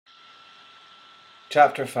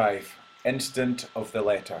Chapter 5 Instant of the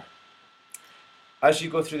Letter. As you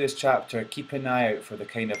go through this chapter, keep an eye out for the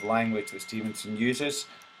kind of language that Stevenson uses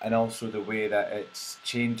and also the way that it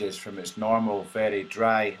changes from its normal, very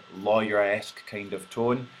dry, lawyer-esque kind of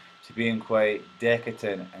tone to being quite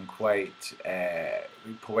decadent and quite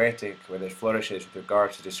poetic with its flourishes with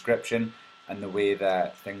regard to description and the way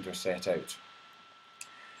that things are set out.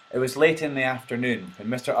 It was late in the afternoon when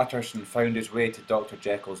Mr. Utterson found his way to Dr.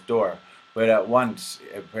 Jekyll's door, where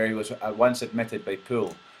he was at once admitted by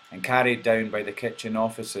Poole and carried down by the kitchen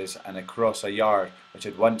offices and across a yard which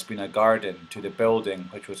had once been a garden to the building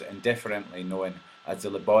which was indifferently known as the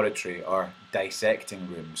laboratory or dissecting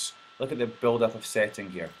rooms. Look at the build-up of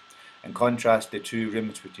setting here, and contrast the two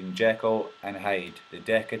rooms between Jekyll and Hyde, the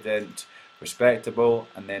decadent, respectable,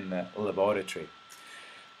 and then the laboratory.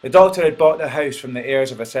 The doctor had bought the house from the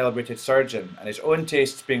heirs of a celebrated surgeon, and his own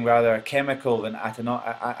tastes being rather chemical than anatomical,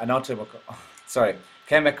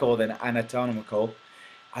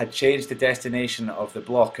 had changed the destination of the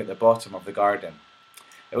block at the bottom of the garden.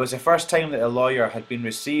 It was the first time that the lawyer had been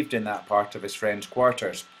received in that part of his friend's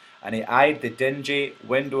quarters, and he eyed the dingy,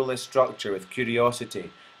 windowless structure with curiosity,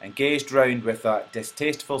 and gazed round with a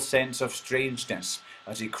distasteful sense of strangeness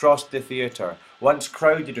as he crossed the theatre, once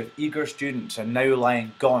crowded with eager students and now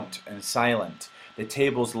lying gaunt and silent, the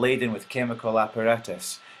tables laden with chemical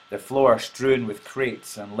apparatus, the floor strewn with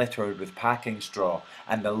crates and littered with packing straw,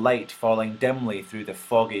 and the light falling dimly through the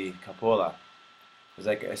foggy cupola. It's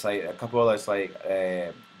like a cupola is like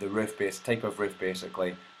the roof base type of roof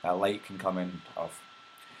basically that light can come in of.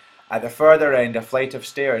 At the further end, a flight of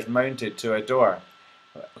stairs mounted to a door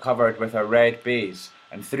covered with a red baize,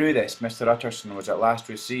 and through this Mr. Utterson was at last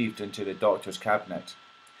received into the doctor's cabinet.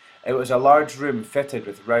 It was a large room fitted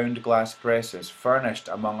with round glass presses, furnished,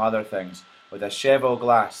 among other things, with a cheval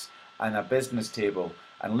glass and a business table,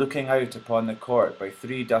 and looking out upon the court by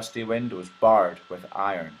three dusty windows barred with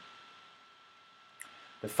iron.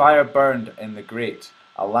 The fire burned in the grate,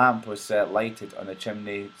 a lamp was set lighted on the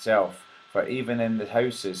chimney itself, for even in the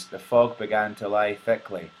houses the fog began to lie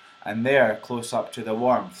thickly, and there, close up to the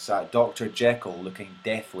warmth, sat Dr. Jekyll looking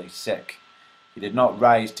deathly sick. He did not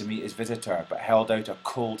rise to meet his visitor, but held out a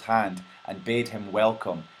cold hand and bade him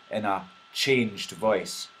welcome in a changed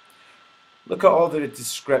voice. Look at all the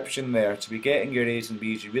description there. To be getting your A's and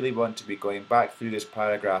B's, you really want to be going back through this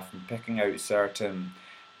paragraph and picking out certain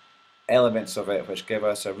elements of it which give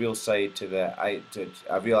us a real side to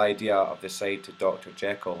a real idea of the side to Dr.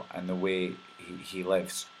 Jekyll and the way he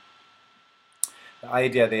lives. The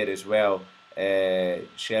idea there as well,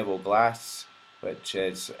 cheval glass, which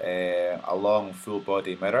is a long full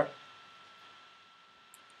body mirror,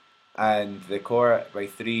 and the court by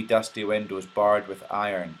three dusty windows barred with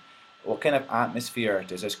iron. What kind of atmosphere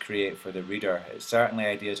does this create for the reader? It's certainly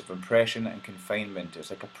ideas of impression and confinement.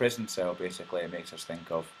 It's like a prison cell basically it makes us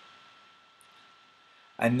think of.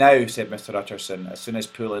 And now, said Mr. Utterson, as soon as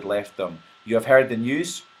Poole had left them, you have heard the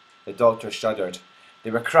news? The doctor shuddered. They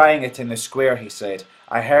were crying it in the square, he said.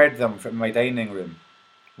 I heard them from my dining room.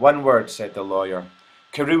 One word, said the lawyer.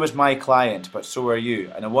 Carew was my client, but so are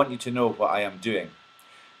you, and I want you to know what I am doing.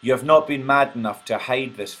 You have not been mad enough to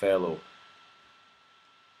hide this fellow.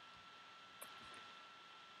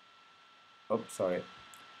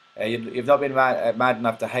 You've not been mad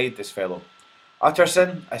enough to hide this fellow.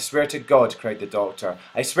 Utterson, I swear to God, cried the doctor.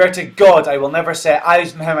 I swear to God I will never set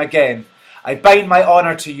eyes on him again. I bind my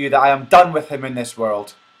honour to you that I am done with him in this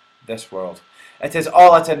world. It is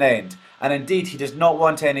all at an end, and indeed he does not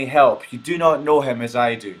want any help. You do not know him as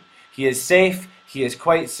I do. He is safe, he is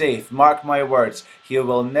quite safe. Mark my words, he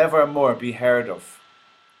will never more be heard of.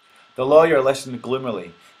 The lawyer listened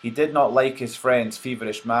gloomily. He did not like his friend's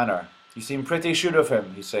feverish manner. You seem pretty sure of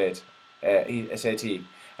him, said he,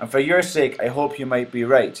 and for your sake I hope you might be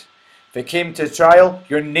right. If it came to trial,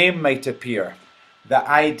 your name might appear. The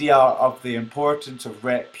idea of the importance of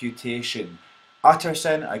reputation.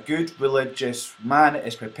 Utterson, a good religious man,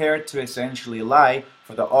 is prepared to essentially lie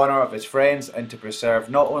for the honour of his friends and to preserve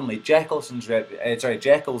not only Jekyll's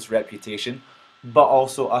reputation, but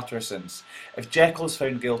also Utterson's. If Jekyll's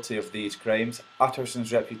found guilty of these crimes,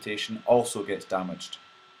 Utterson's reputation also gets damaged.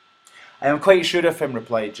 I am quite sure of him,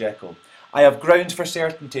 replied Jekyll. I have grounds for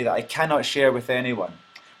certainty that I cannot share with anyone.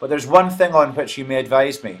 But there's one thing on which you may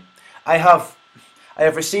advise me. I have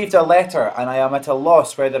received a letter, and I am at a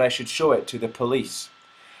loss whether I should show it to the police.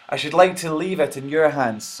 I should like to leave it in your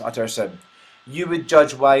hands, Utterson. You would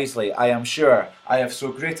judge wisely, I am sure. I have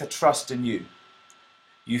so great a trust in you.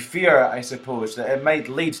 You fear, I suppose, that it might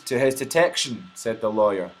lead to his detection, said the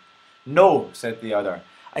lawyer. No, said the other.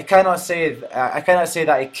 I cannot say that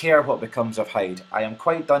I care what becomes of Hyde. I am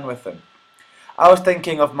quite done with him. I was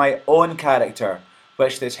thinking of my own character,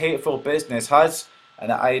 which this hateful business has, and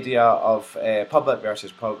the idea of public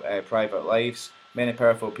versus private lives. Many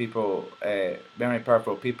powerful people,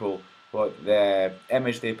 what the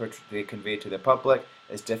image they convey to the public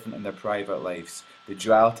is different in their private lives. The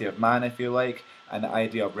duality of man, if you like, and the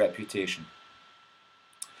idea of reputation.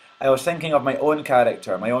 I was thinking of my own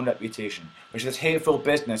character, my own reputation, which this hateful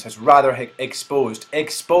business has rather exposed.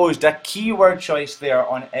 Exposed, a keyword choice there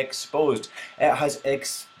on exposed. It has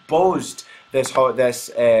exposed this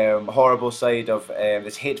horrible side of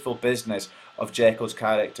this hateful business of Jekyll's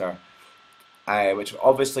character, which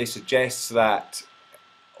obviously suggests that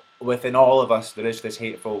within all of us there is this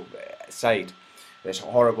hateful side, this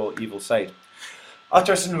horrible, evil side.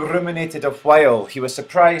 Utterson ruminated a while. He was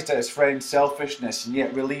surprised at his friend's selfishness and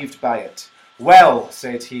yet relieved by it. "Well,"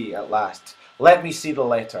 said he at last, "let me see the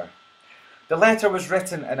letter." The letter was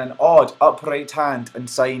written in an odd, upright hand and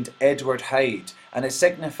signed Edward Hyde, and it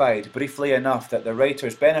signified, briefly enough, that the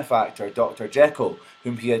writer's benefactor, Dr. Jekyll,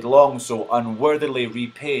 whom he had long so unworthily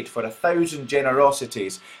repaid for 1,000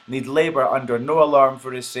 generosities, need labour under no alarm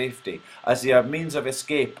for his safety, as the means of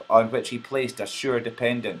escape on which he placed a sure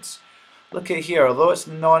dependence. Look at here, although it's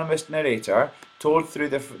an anonymous narrator, told through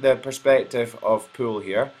the perspective of Poole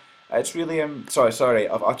here, it's really,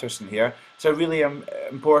 of Utterson here, it's a really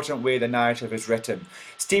important way the narrative is written.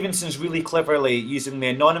 Stevenson's really cleverly using the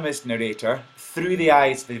anonymous narrator through the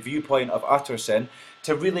eyes, the viewpoint of Utterson,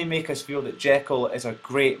 to really make us feel that Jekyll is a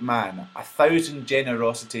great man. 1,000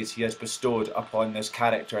 generosities he has bestowed upon this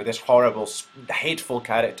character, this horrible, hateful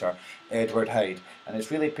character, Edward Hyde. And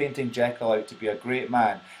it's really painting Jekyll out to be a great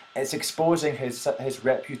man. It's exposing his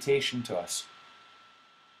reputation to us.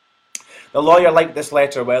 The lawyer liked this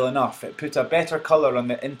letter well enough. It put a better colour on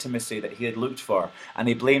the intimacy that he had looked for, and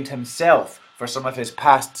he blamed himself for some of his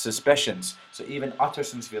past suspicions. So even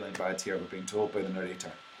Utterson's feeling bad here, we're being told by the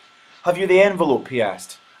narrator. "Have you the envelope?" he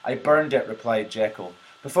asked. "I burned it," replied Jekyll,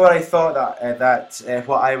 "before I thought that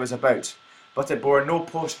what I was about. But it bore no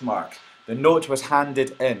postmark. The note was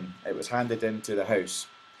handed in. It was handed into the house."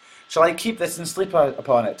 "Shall I keep this and sleep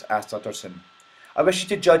upon it?" asked Utterson. "I wish you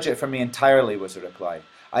to judge it for me entirely," was the reply.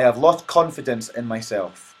 "I have lost confidence in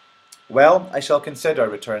myself." "Well, I shall consider,"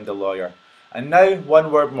 returned the lawyer. "And now one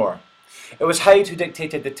word more. It was Hyde who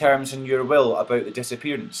dictated the terms in your will about the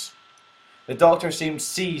disappearance." The doctor seemed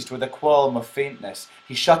seized with a qualm of faintness.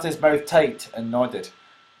 He shut his mouth tight and nodded.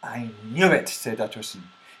 "I knew it," said Utterson.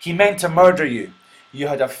 "He meant to murder you. You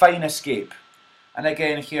had a fine escape." And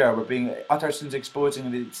again here, Utterson's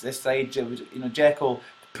exposing this side, Jekyll,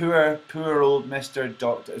 poor old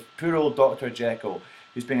Dr. Jekyll,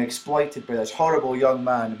 who's being exploited by this horrible young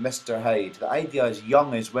man, Mr. Hyde. The idea is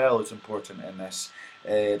young as well is important in this,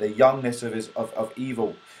 the youngness of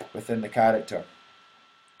evil within the character.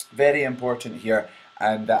 Very important here,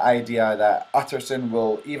 and the idea that Utterson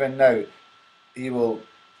will, even now, he will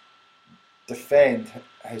defend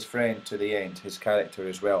his friend to the end, his character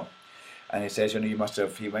as well. And he says,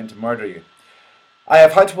 he went to murder you. "I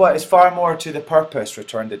have had what is far more to the purpose,"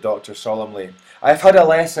 returned the doctor solemnly. "I have had a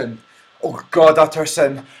lesson. Oh God,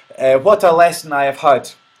 Utterson, what a lesson I have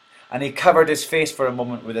had." And he covered his face for a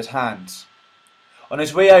moment with his hands. On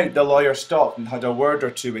his way out, the lawyer stopped and had a word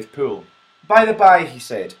or two with Poole. "By the by," he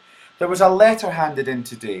said, "there was a letter handed in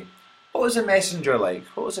today. What was the messenger like?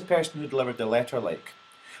 What was the person who delivered the letter like?"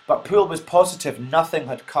 But Poole was positive nothing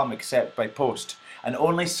had come except by post, and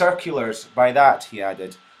only circulars by that, he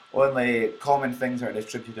added, only common things are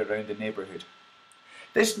distributed around the neighbourhood.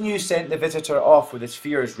 This news sent the visitor off with his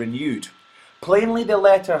fears renewed. Plainly the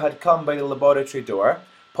letter had come by the laboratory door,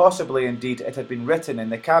 possibly indeed it had been written in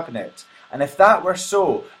the cabinet, and if that were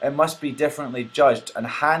so, it must be differently judged and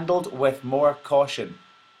handled with more caution.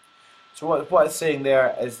 So what it's saying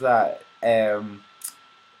there is that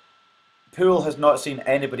Poole has not seen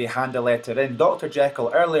anybody hand a letter in. Dr.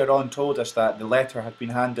 Jekyll earlier on told us that the letter had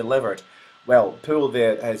been hand-delivered. Well, Poole,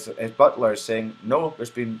 his butler, is saying, no, there's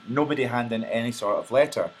been nobody handing any sort of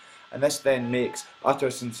letter. And this then makes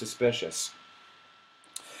Utterson suspicious.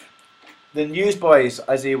 The newsboys,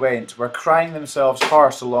 as they went, were crying themselves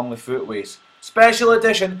hoarse along the footways. "Special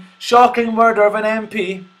edition, shocking murder of an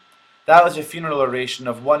MP." That was a funeral oration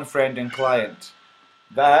of one friend and client.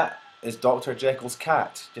 That is Dr. Jekyll's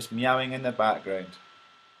cat, just meowing in the background.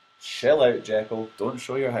 Chill out, Jekyll, don't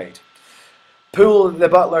show your hide. Poole, the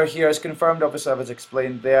butler here, is confirmed, obviously, as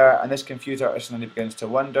explained there, and this confused Utterson and he begins to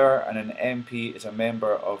wonder, and an MP is a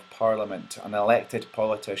member of Parliament, an elected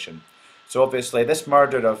politician. So obviously this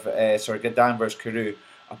murder of Sir Danvers Carew,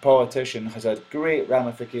 a politician, has had great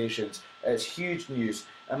ramifications. It's huge news.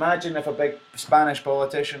 Imagine if a big Spanish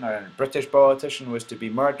politician or a British politician was to be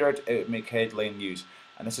murdered, it would make headline news.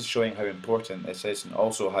 And this is showing how important this is, and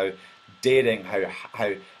also how daring,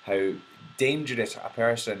 how dangerous a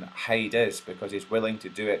person Hyde is, because he's willing to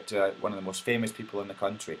do it to one of the most famous people in the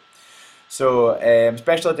country. So,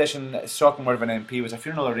 special edition Talking Word of an MP was a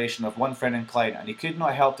funeral oration of one friend and client, and he could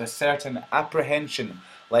not help a certain apprehension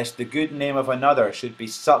lest the good name of another should be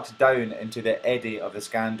sucked down into the eddy of the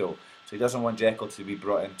scandal. So he doesn't want Jekyll to be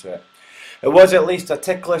brought into it. It was at least a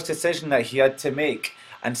ticklish decision that he had to make,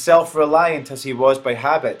 and self-reliant as he was by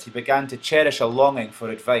habit, he began to cherish a longing for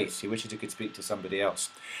advice. He wished he could speak to somebody else.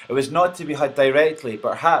 It was not to be had directly,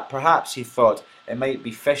 but perhaps he thought it might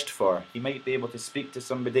be fished for. He might be able to speak to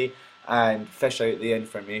somebody and fish out the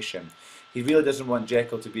information. He really doesn't want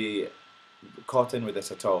Jekyll to be caught in with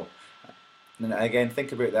this at all. And again,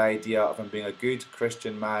 think about the idea of him being a good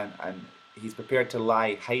Christian man, and he's prepared to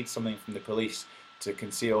lie, hide something from the police to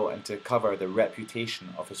conceal and to cover the reputation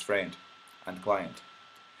of his friend and client.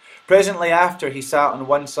 Presently after, he sat on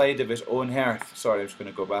one side of his own hearth. Sorry, I'm just going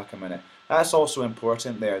to go back a minute. That's also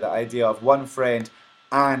important there, the idea of one friend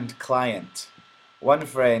and client. One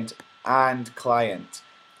friend and client.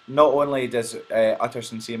 Not only does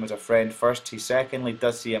Utterson see him as a friend first, he secondly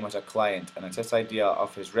does see him as a client. And it's this idea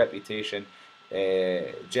of his reputation.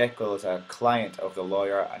 Jekyll is a client of the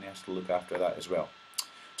lawyer, and he has to look after that as well.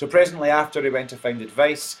 So presently after he went to find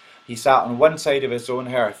advice, he sat on one side of his own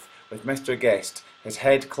hearth with Mr. Guest, his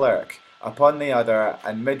head clerk, upon the other,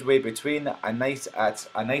 and midway between, at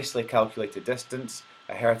a nicely calculated distance,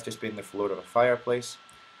 a hearth just being the floor of a fireplace,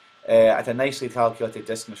 at a nicely calculated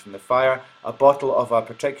distance from the fire, a bottle of a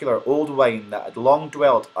particular old wine that had long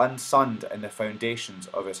dwelt unsunned in the foundations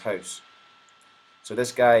of his house. So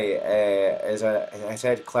this guy is his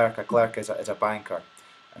head clerk. A clerk is a banker,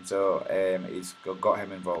 and so he's got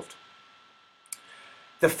him involved.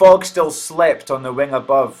 The fog still slept on the wing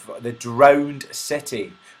above the drowned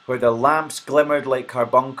city, where the lamps glimmered like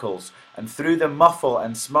carbuncles, and through the muffle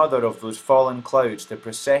and smother of those fallen clouds, the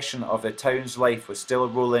procession of the town's life was still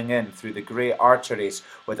rolling in through the grey arteries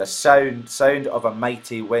with a sound of a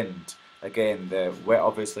mighty wind. Again,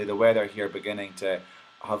 obviously the weather here beginning to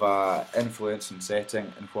have an influence in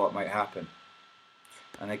setting and what might happen.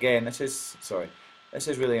 And again, this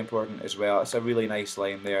is really important as well. It's a really nice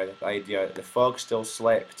line there, the idea that the fog still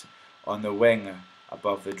slept on the wing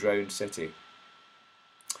above the drowned city.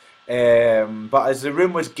 But as the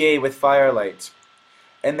room was gay with firelight,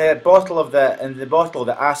 in the bottle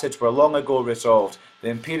the acids were long ago resolved. The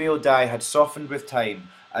imperial dye had softened with time,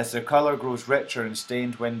 as the colour grows richer in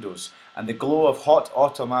stained windows, and the glow of hot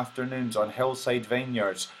autumn afternoons on hillside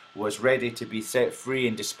vineyards was ready to be set free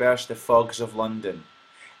and disperse the fogs of London.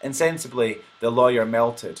 Insensibly, the lawyer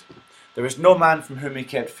melted. There was no man from whom he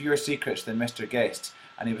kept fewer secrets than Mr. Guest,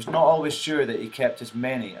 and he was not always sure that he kept as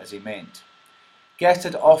many as he meant. Guest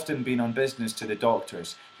had often been on business to the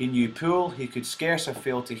doctors. He knew Poole. He could scarce have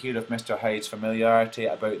failed to hear of Mr. Hyde's familiarity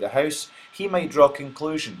about the house. He might draw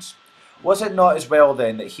conclusions. Was it not as well,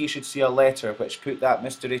 then, that he should see a letter which put that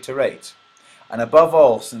mystery to right? And above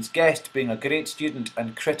all, since Guest, being a great student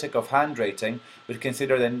and critic of handwriting, would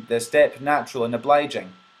consider the step natural and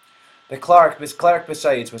obliging. His clerk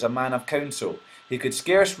besides was a man of counsel. He could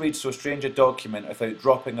scarce read so strange a document without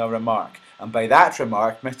dropping a remark, and by that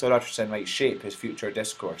remark Mr. Utterson might shape his future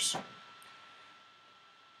discourse.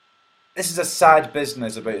 "This is a sad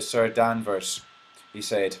business about Sir Danvers," he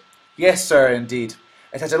said. "Yes, sir, indeed.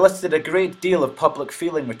 It has elicited a great deal of public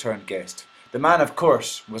feeling," returned Guest. "The man, of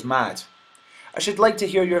course, was mad." "I should like to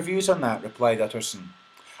hear your views on that," replied Utterson.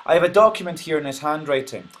 "I have a document here in his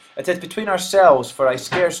handwriting. It is between ourselves, for I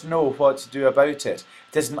scarce know what to do about it.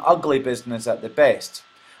 It is an ugly business at the best.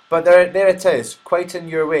 But there it is, quite in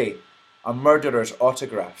your way. A murderer's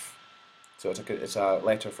autograph." So it's a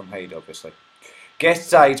letter from Hyde, obviously.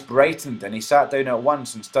 Guest's eyes brightened, and he sat down at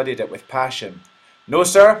once and studied it with passion. "No,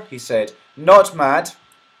 sir," he said, "not mad,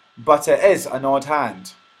 but it is an odd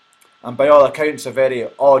hand. And by all accounts a very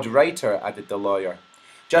odd writer," added the lawyer.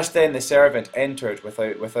 Just then the servant entered with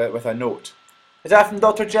a note. "Is that from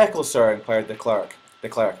Dr. Jekyll, sir?" inquired the clerk.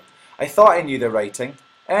 "I thought I knew the writing.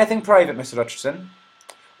 Anything private, Mr. Utterson?"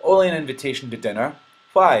 "Only an invitation to dinner."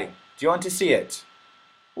 "Why? Do you want to see it?"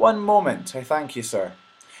 "One moment, I thank you, sir."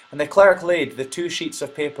 And the clerk laid the 2 sheets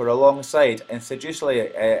of paper alongside and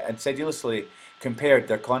sedulously compared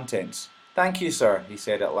their contents. "Thank you, sir," he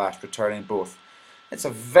said at last, returning both. "It's a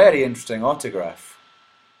very interesting autograph."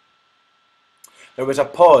 There was a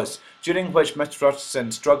pause, during which Mr.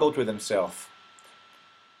 Utterson struggled with himself.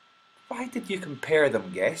 "Why did you compare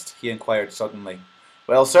them, Guest?" he inquired suddenly.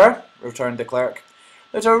 "Well, sir," returned the clerk,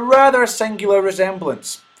 There's a rather singular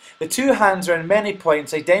resemblance. The two hands are in many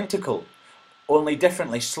points identical, only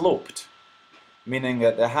differently sloped, meaning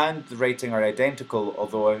that the handwriting are identical,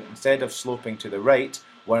 although instead of sloping to the right,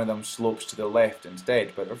 one of them slopes to the left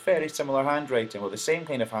instead. But they're very similar handwriting, well, the same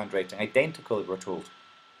kind of handwriting, identical, we're told.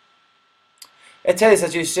 It is,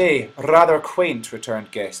 as you say, rather quaint,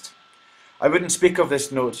 returned Guest. I wouldn't speak of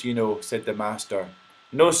this note, you know, said the master.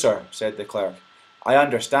 No, sir, said the clerk. I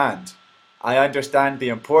understand. I understand the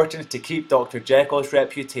importance to keep Dr. Jekyll's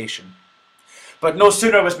reputation. But no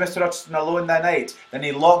sooner was Mr. Utterson alone that night than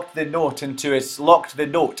he locked the note into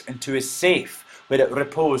his safe, where it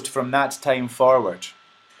reposed from that time forward.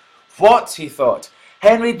 What, he thought,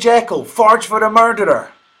 Henry Jekyll forged for a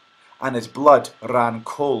murderer! And his blood ran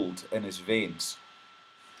cold in his veins.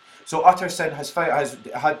 So Utterson has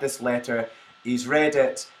had this letter. He's read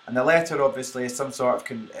it, and the letter obviously is some sort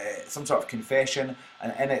of confession,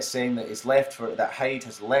 and in it saying that that Hyde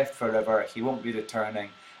has left forever. He won't be returning,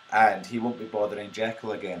 and he won't be bothering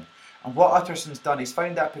Jekyll again. And what Utterson's done, he's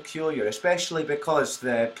found that peculiar, especially because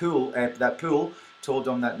that pool told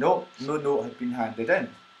him that no note had been handed in.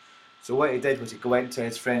 So what he did was he went to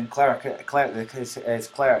his friend his clerk,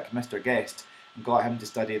 Mr. Guest, and got him to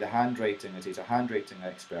study the handwriting, as he's a handwriting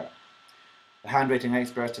expert. The handwriting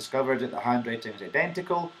expert discovered that the handwriting is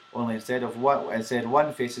identical, only instead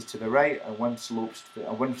one faces to the right and one slopes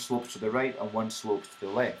to the right and one slopes to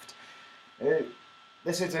the left.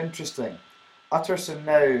 This is interesting. Utterson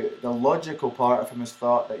now, the logical part of him has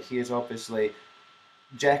thought that he is obviously,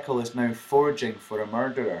 Jekyll is now forging for a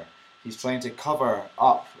murderer. He's trying to cover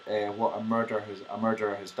up what a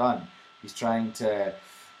murderer has done. He's trying to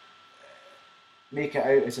make it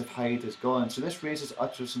out as if Hyde is gone. So this raises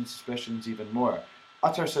Utterson's suspicions even more.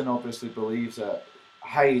 Utterson obviously believes that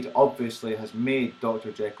Hyde obviously has made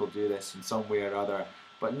Dr. Jekyll do this in some way or other,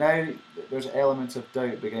 but now there's elements of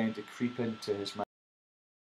doubt beginning to creep into his mind.